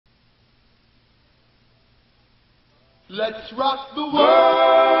Let's rock the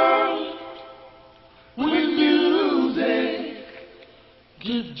world with music.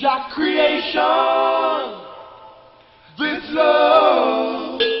 Give Jah creation this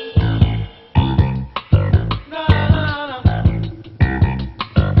love. Na, na, na.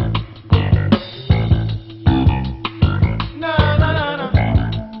 Na, na, na, na.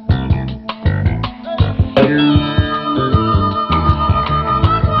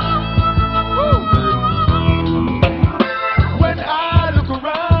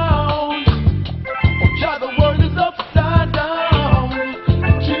 The world is upside down.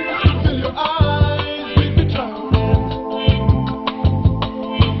 Jesus, fill your eyes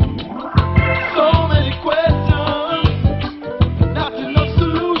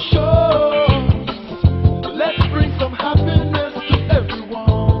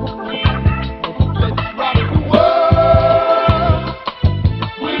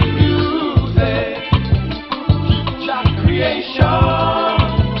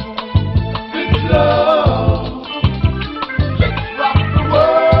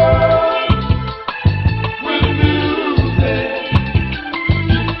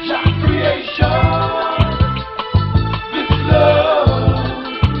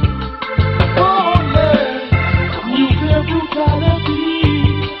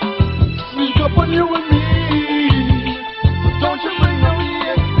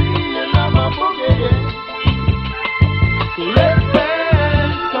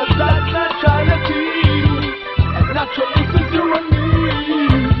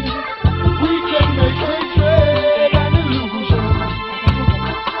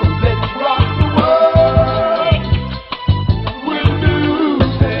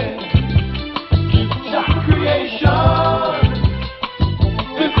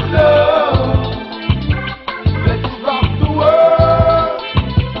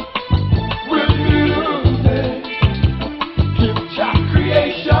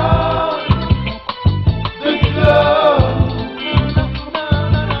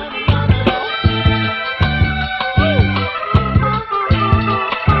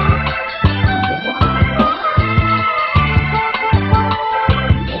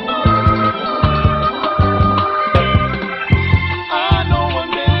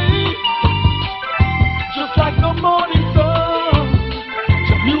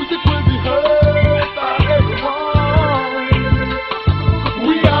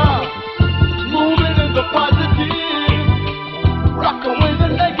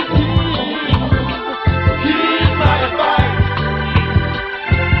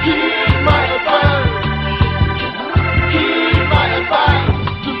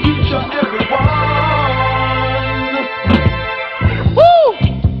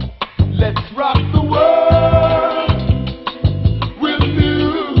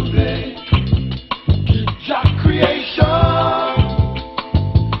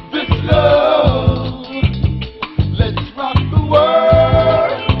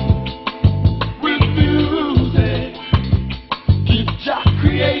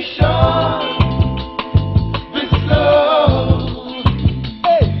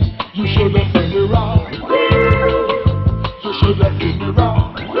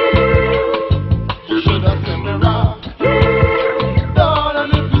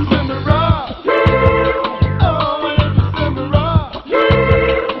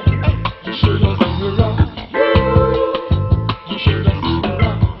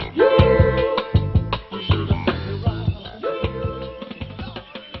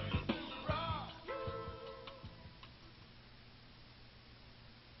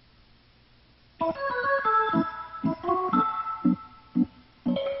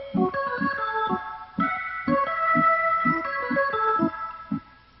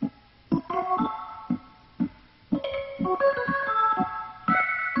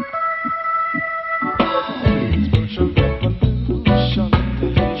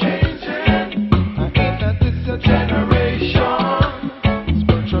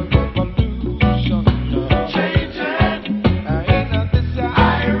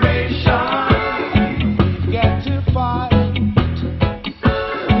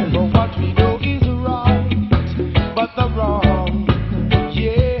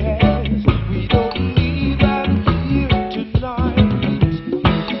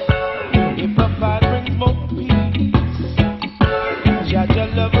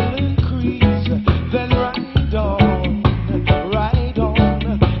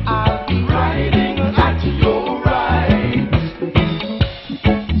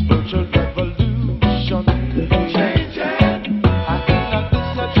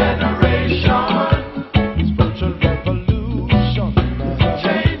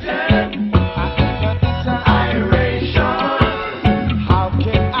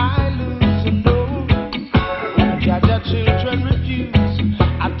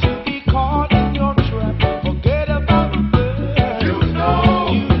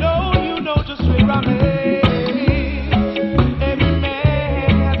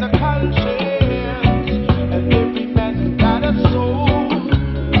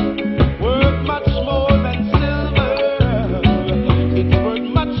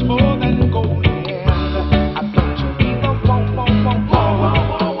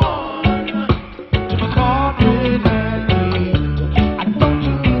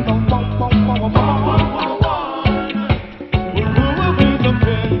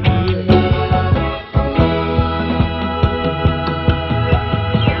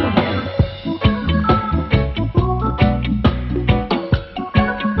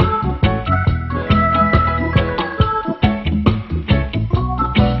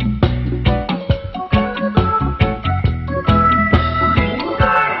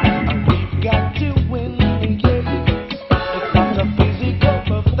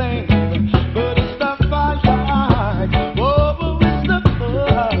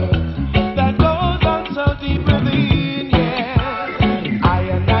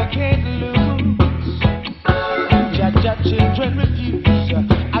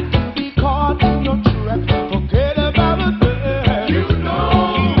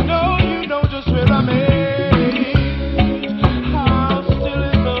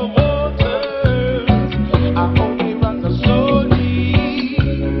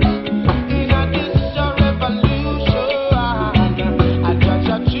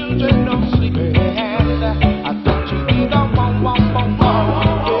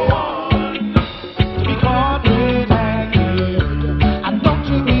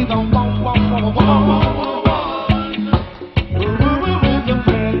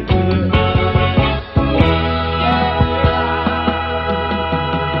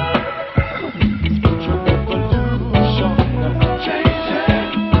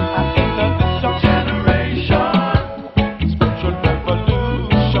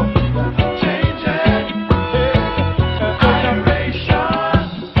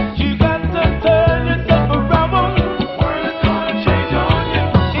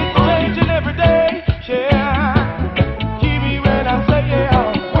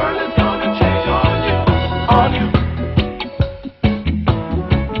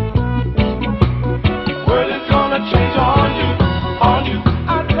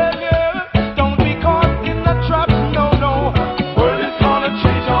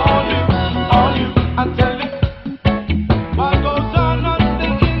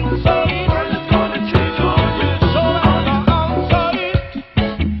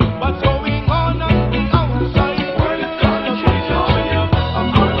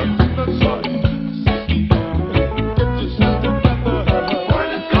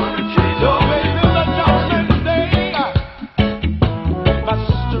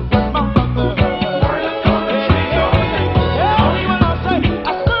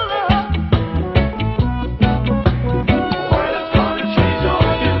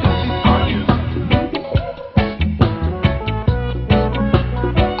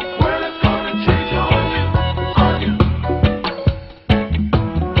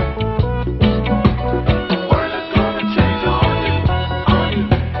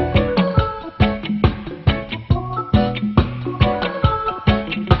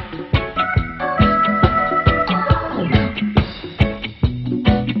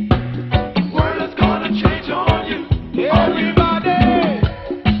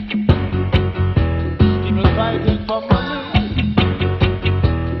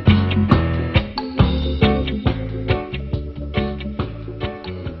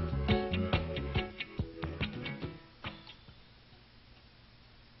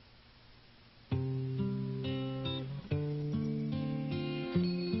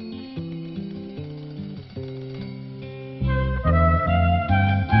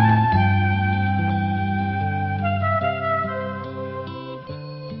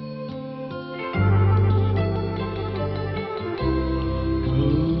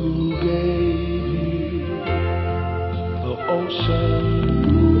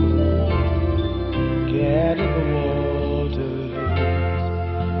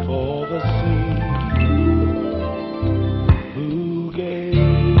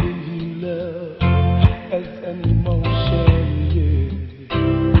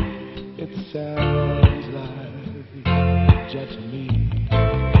just me.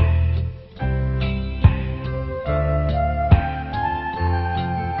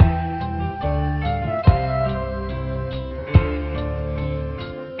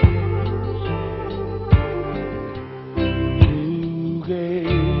 Who gave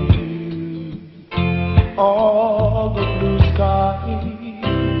you all the blue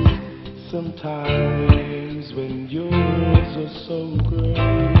skies sometimes when yours are so gray?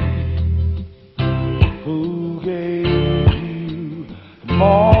 Who gave you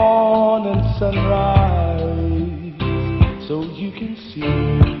morning sunrise so you can see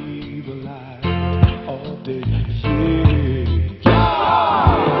the light all day?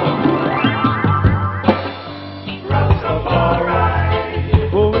 Rastafari,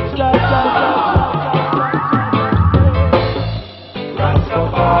 oh, it's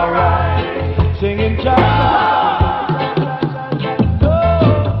Rastafari, singing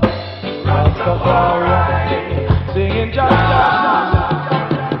Rastafari, singing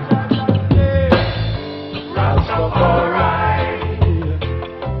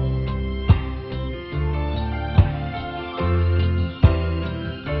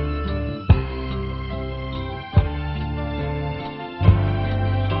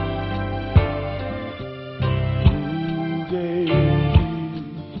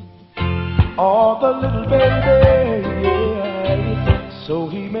all the little baby, yes, so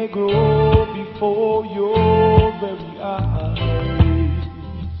he may grow before your very eyes.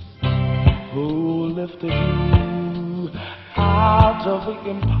 Who lifted you out of the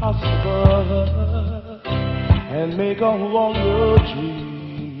impossible and make all your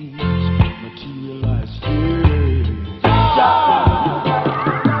dreams materialize here?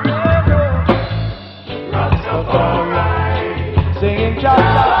 Rastafari, singing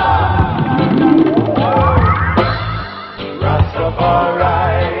Rastafari,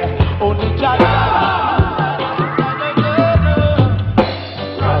 only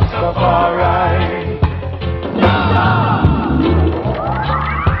Rastafari,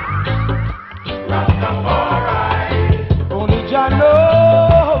 Rastafari, only Jah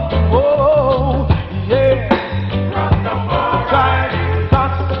knows, oh, yeah. Rastafari,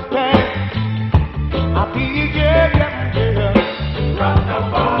 trying to stand, I feel, yeah.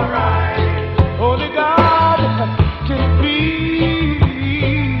 Rastafari, only God can free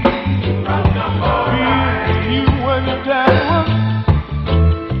you when you're down.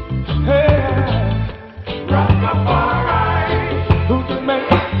 Hey, Rastafari, who can make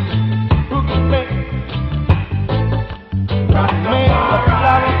a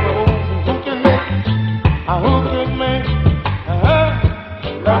flower grow? Who can make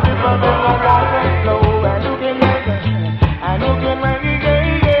let the river rise and flow? And who can make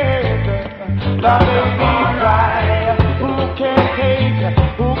the baby cry? Who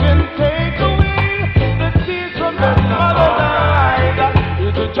can take away the tears from the mother's eyes?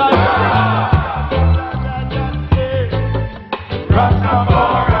 It's a child.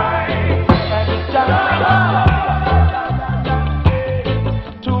 Rastafari, and it's just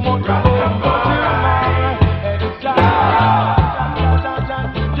too much to go tomorrow, and it's just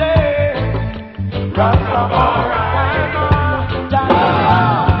Rastafari.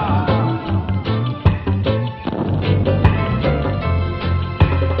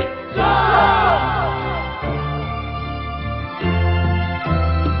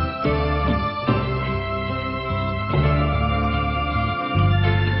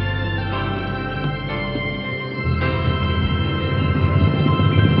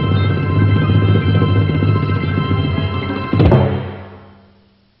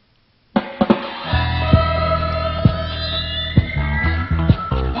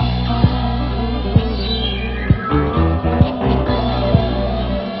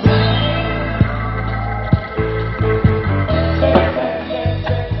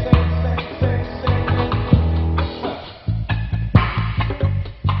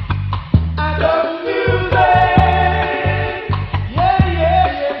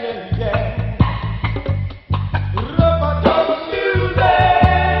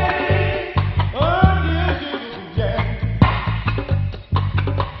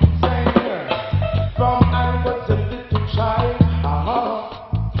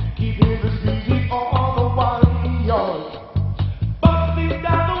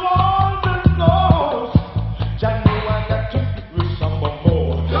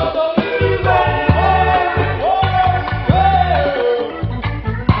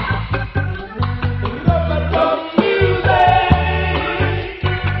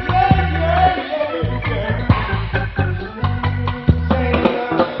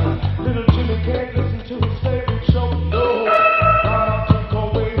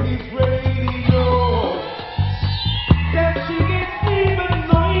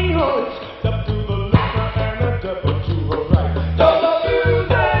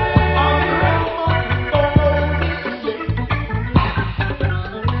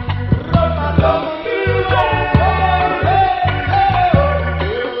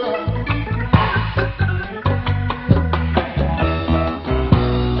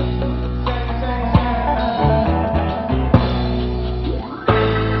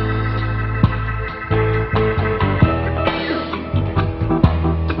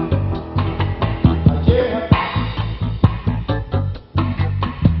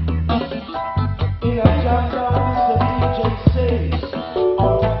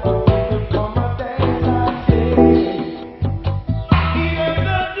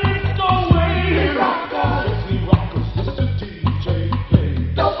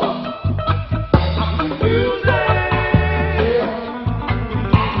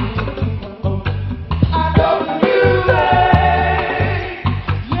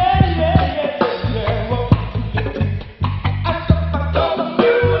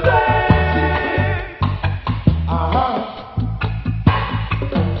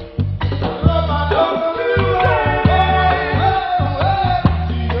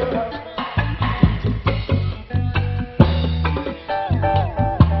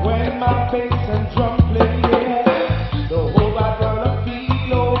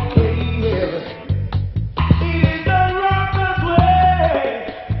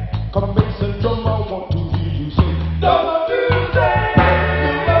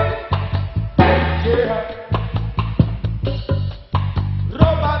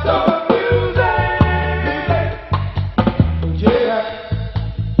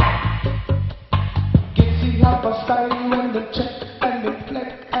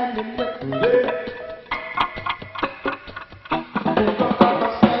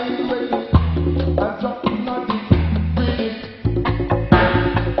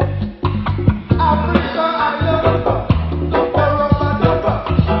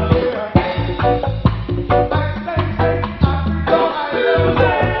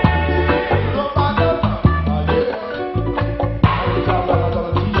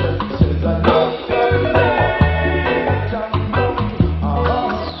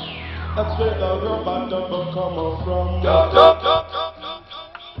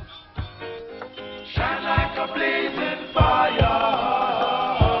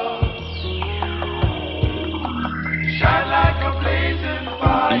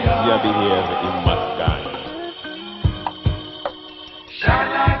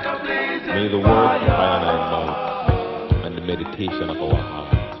 May the words of our mouth and the meditation of our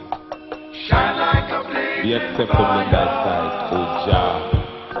heart be acceptable in thy sight, O Jah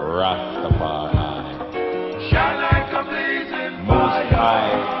Rastafari. Most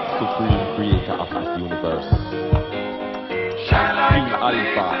High, Supreme Creator of this universe. King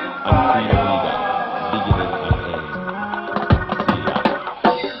Alpha and Queen Omega, beginning and end.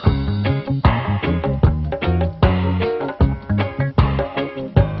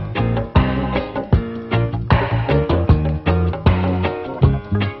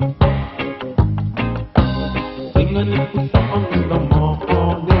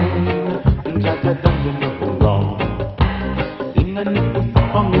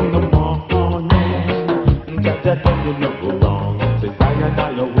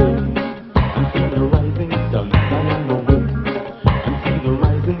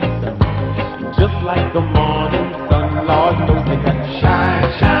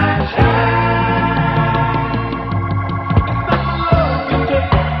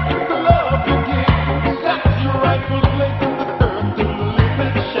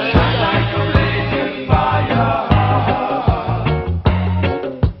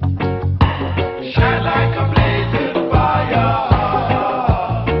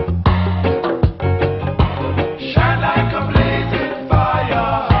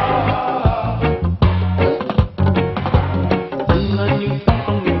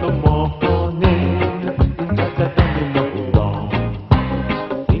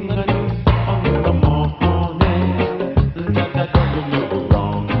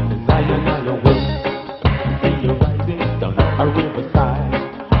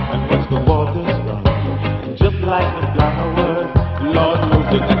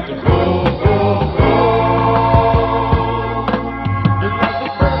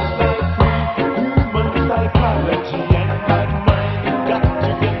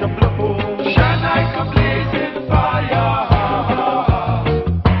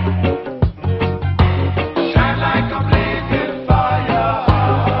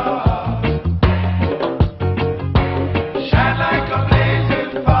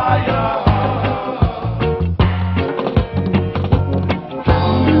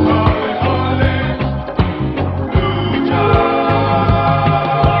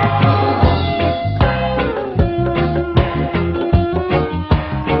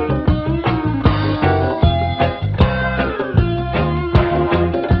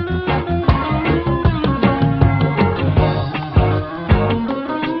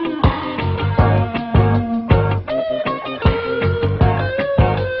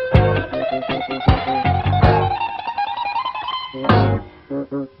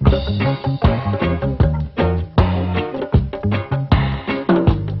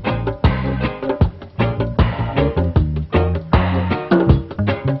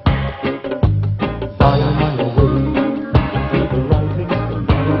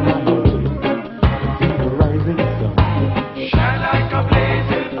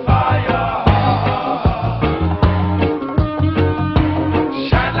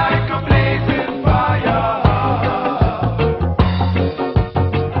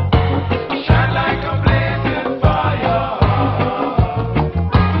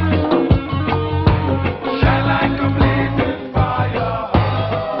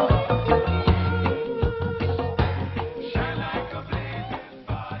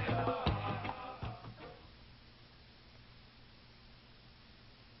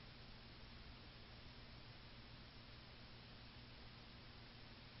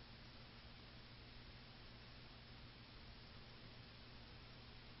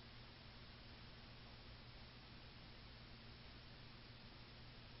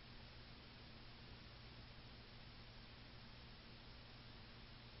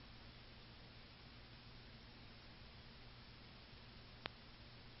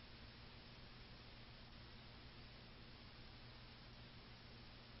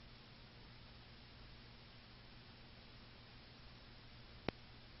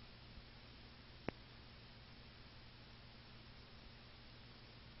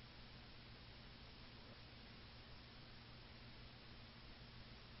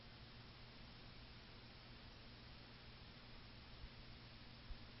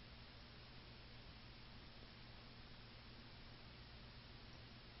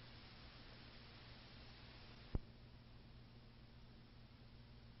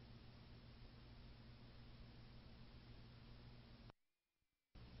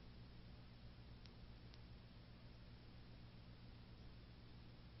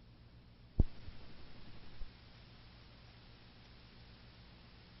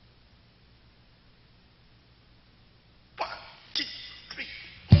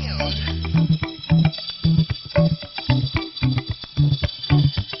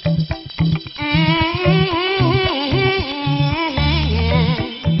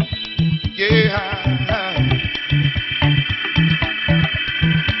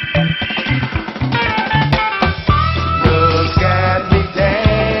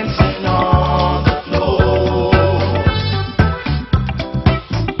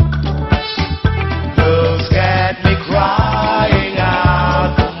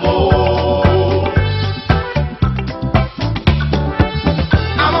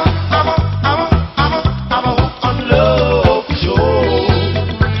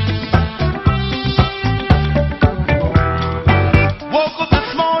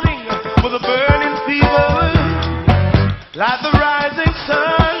 Like the rising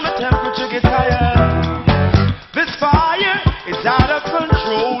sun, the temperature gets higher. This fire is out of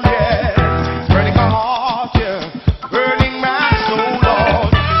control, yeah. It's burning my heart, yeah. Burning my soul,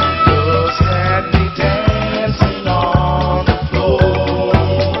 Lord. Love's got me dancing on the floor.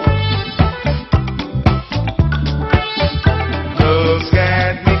 Love's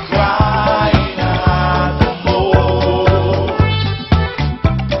got me crying out for more.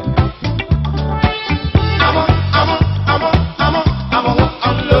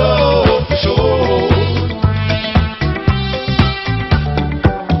 I'm love for sure.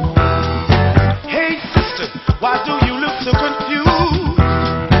 Hey sister, why do you look so confused?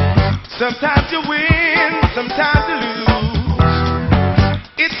 Sometimes you win, sometimes you lose.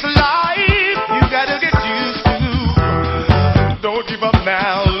 It's life you gotta get used to. Don't give up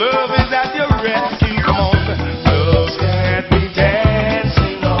now, love is at your rescue. Come on, love's got me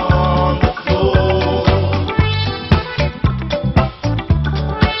dancing on the floor.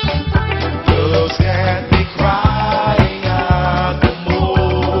 Love's got me crying out for more.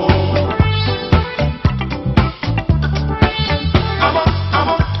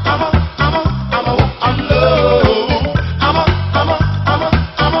 I'm love.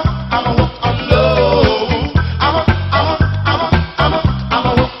 I'm love.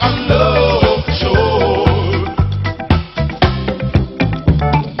 I'm love for sure.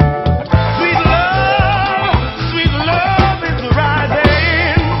 Sweet love is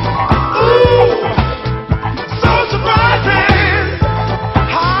rising. Ooh, so surprising.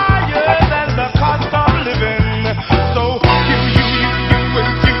 Higher than the cost of living. So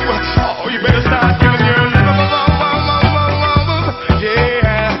you better start giving your love.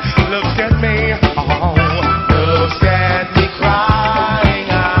 Yeah, love's got me. Love's got me crying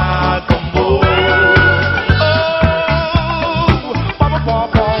out for more. Oh,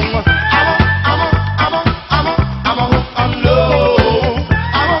 I'm love.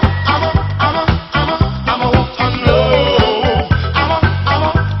 I'm love.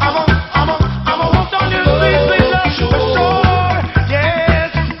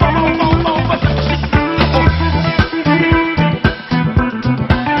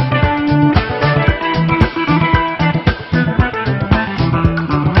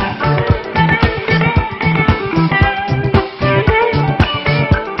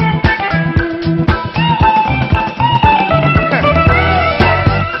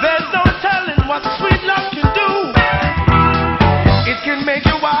 There's no telling what sweet love can do. It can make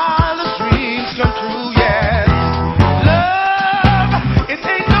your wildest dreams come true, yes. Love, it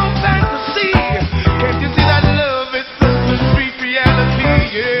ain't no fantasy. Can't you see that love is such a sweet reality,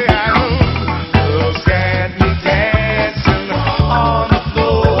 yeah. Love's got me dancing on the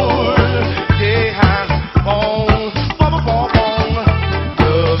floor, yeah.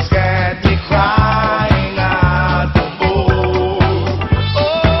 Love's got me crying out for more.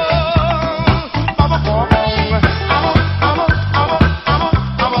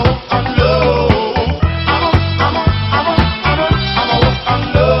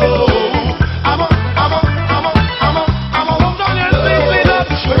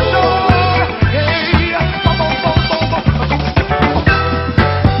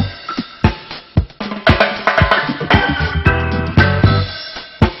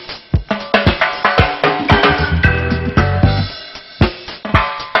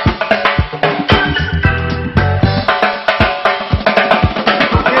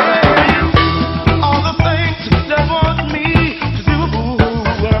 All the things love wants me to do,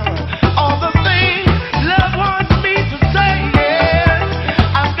 all the things love wants me to say, yeah.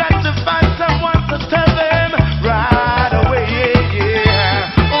 I've got to find someone to tell them right away, yeah.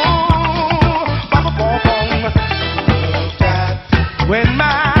 When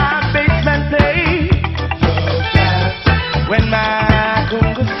my basement plays, when my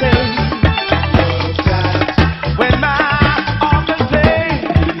conga sings, when my organ plays.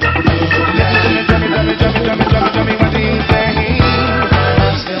 Tell me what he's saying.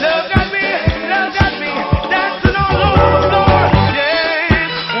 Love got me dancing all over the floor. Yeah.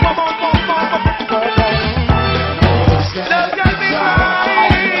 Love got me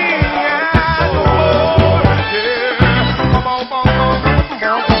crying out for more. Yeah.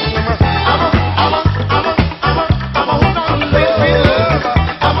 I'm a sweet love.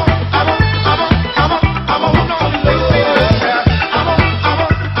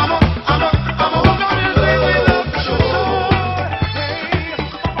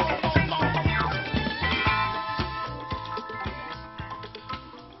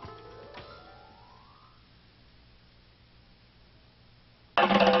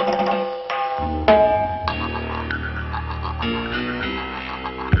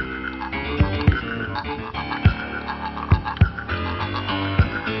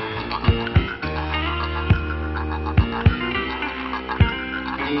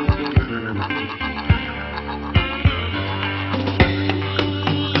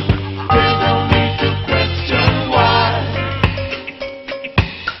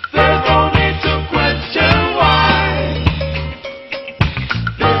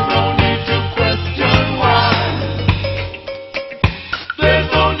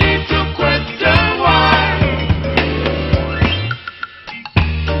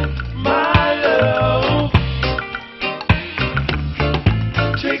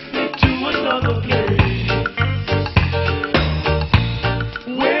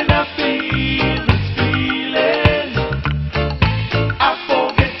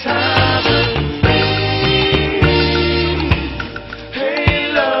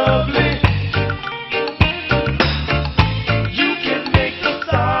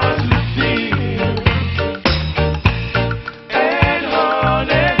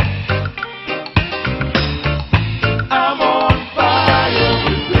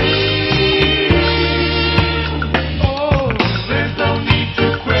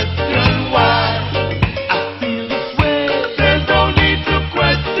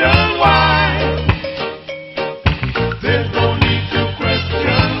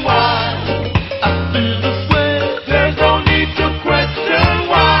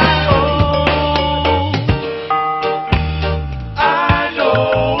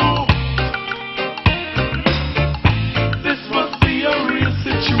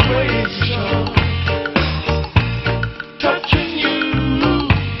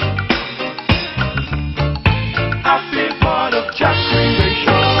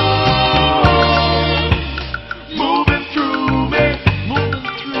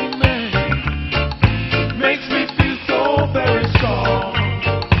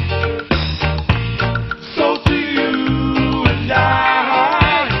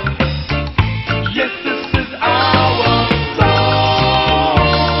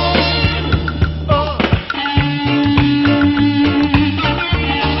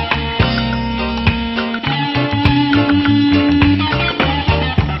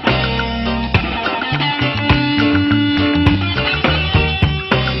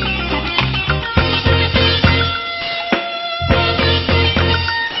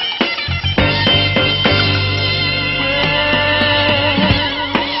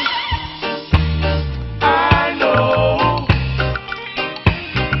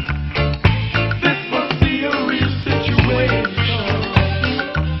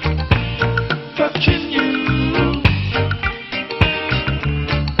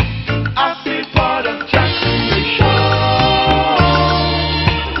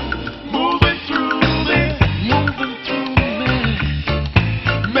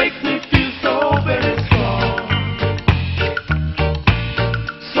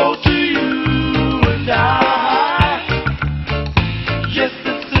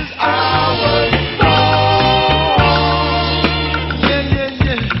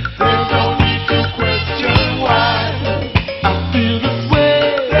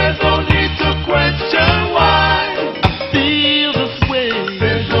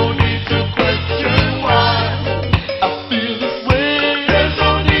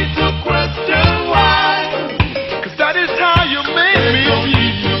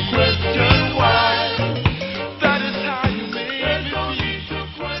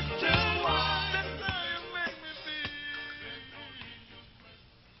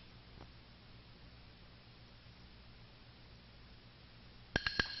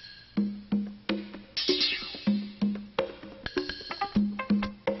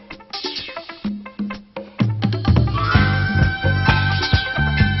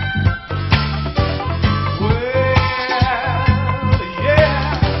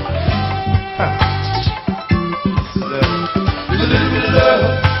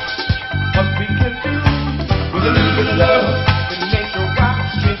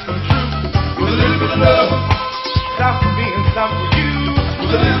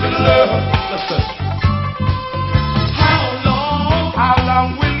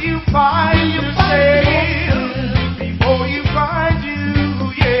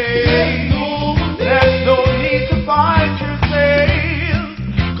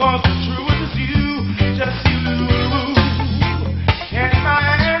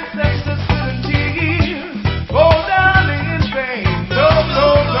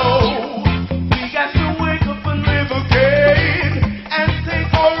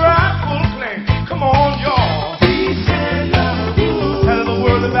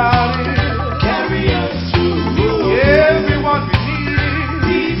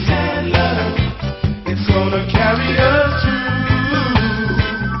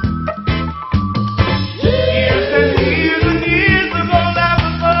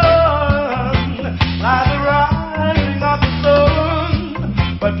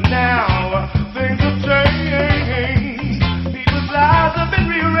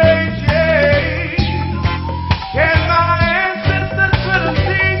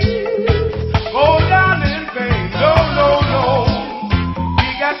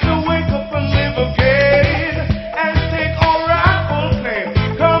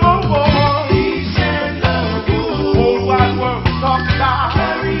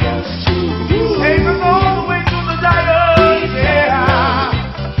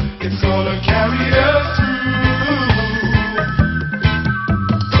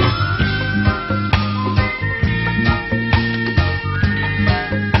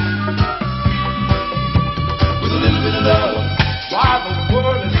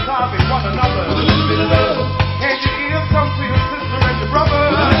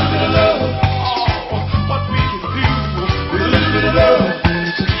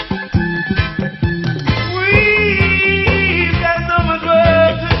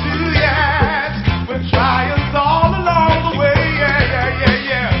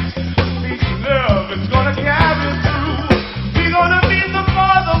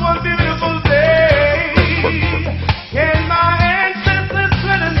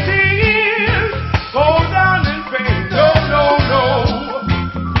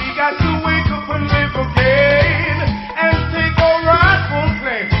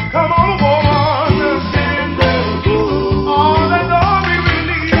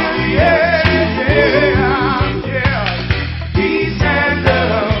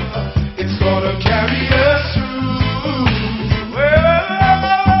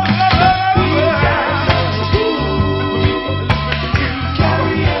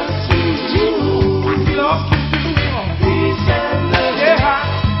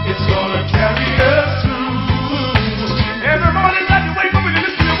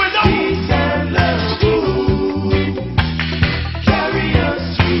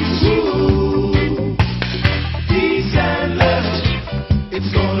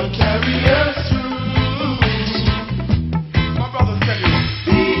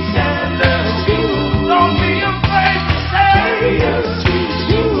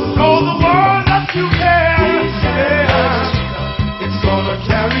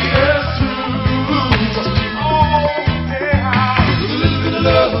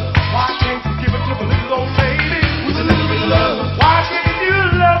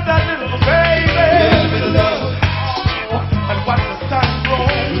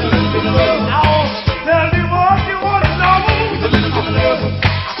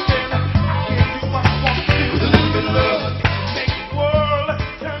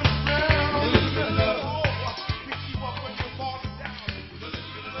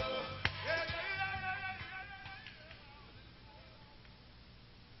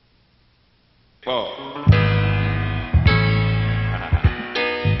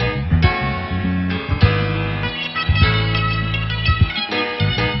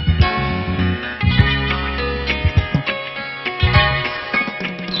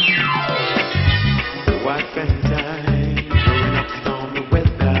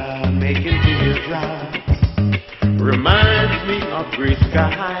 reminds me of gray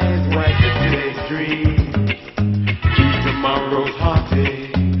skies, white today's dream, to tomorrow's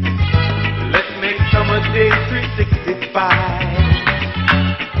heartache. Let's make summer day 365,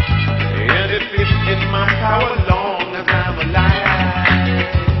 and if it's in my power, long as I'm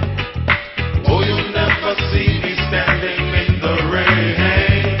alive, oh, you'll never see me standing in the rain.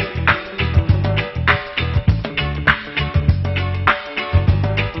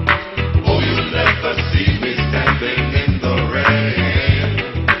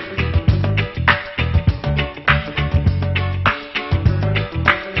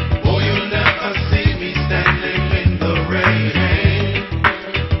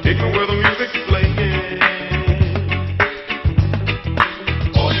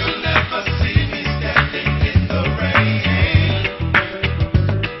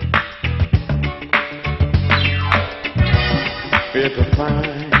 It's a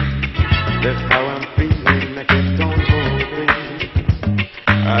fine, that's how I'm feeling, I kept on hoping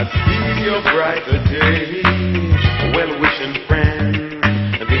I'd see your brighter day. Well-wishing friends,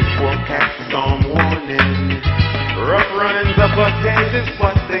 they forecast storm warning, rough runnings up ahead is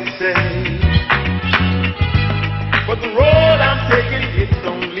what they say.